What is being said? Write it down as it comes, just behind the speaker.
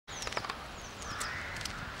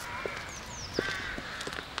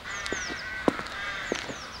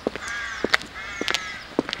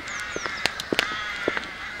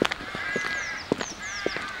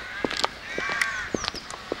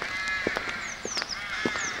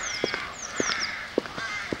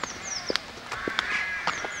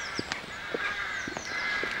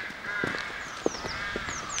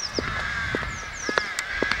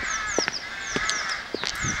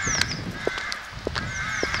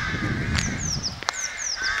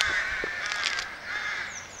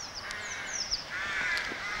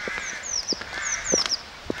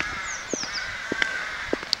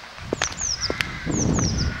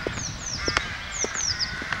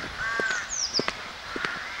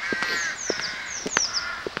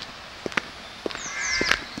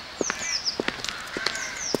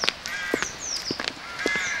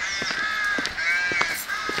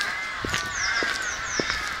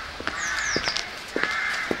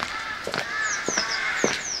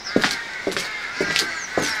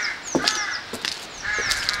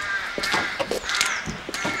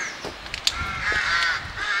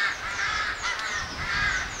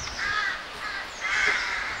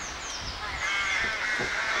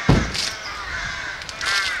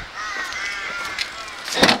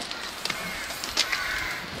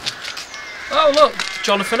Oh look,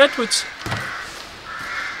 Jonathan Edwards.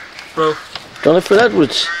 Bro. Jonathan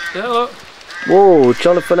Edwards. Yeah, look. Whoa,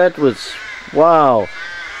 Jonathan Edwards. Wow.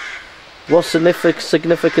 What's the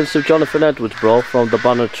significance of Jonathan Edwards, bro, from the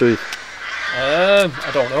Banner of Truth? I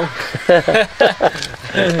don't know.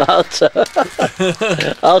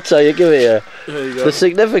 I'll tell you, give it here. There you go. The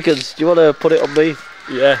significance, do you want to put it on me?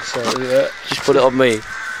 Yeah, sorry, yeah. Just put it on me.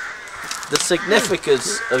 The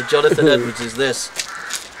significance of Jonathan Edwards is this.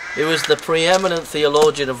 He was the preeminent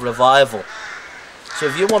theologian of revival. So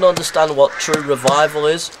if you want to understand what true revival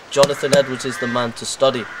is, Jonathan Edwards is the man to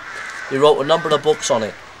study. He wrote a number of books on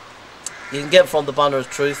it. You can get from the Banner of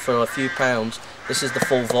Truth for a few pounds. This is the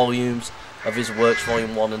full volumes of his works,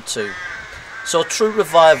 volume 1 and 2. So true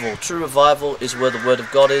revival is where the Word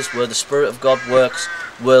of God is, where the Spirit of God works,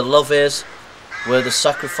 where love is, where there's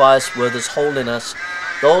sacrifice, where there's holiness.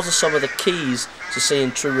 Those are some of the keys to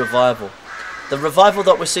seeing true revival. The revival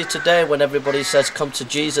that we see today, when everybody says come to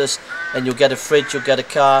Jesus and you'll get a fridge, you'll get a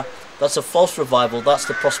car, that's a false revival. That's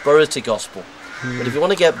the prosperity gospel. But if you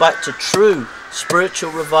want to get back to true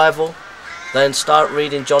spiritual revival, then start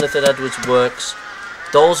reading Jonathan Edwards' works,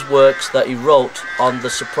 those works that he wrote on the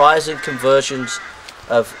surprising conversions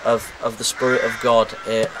of the Spirit of God,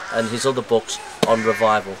 and his other books on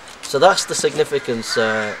revival. So that's the significance,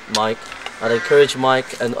 Mike. I'd encourage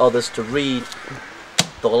Mike and others to read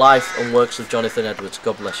the life and works of Jonathan Edwards.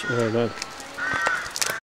 God bless you. Amen.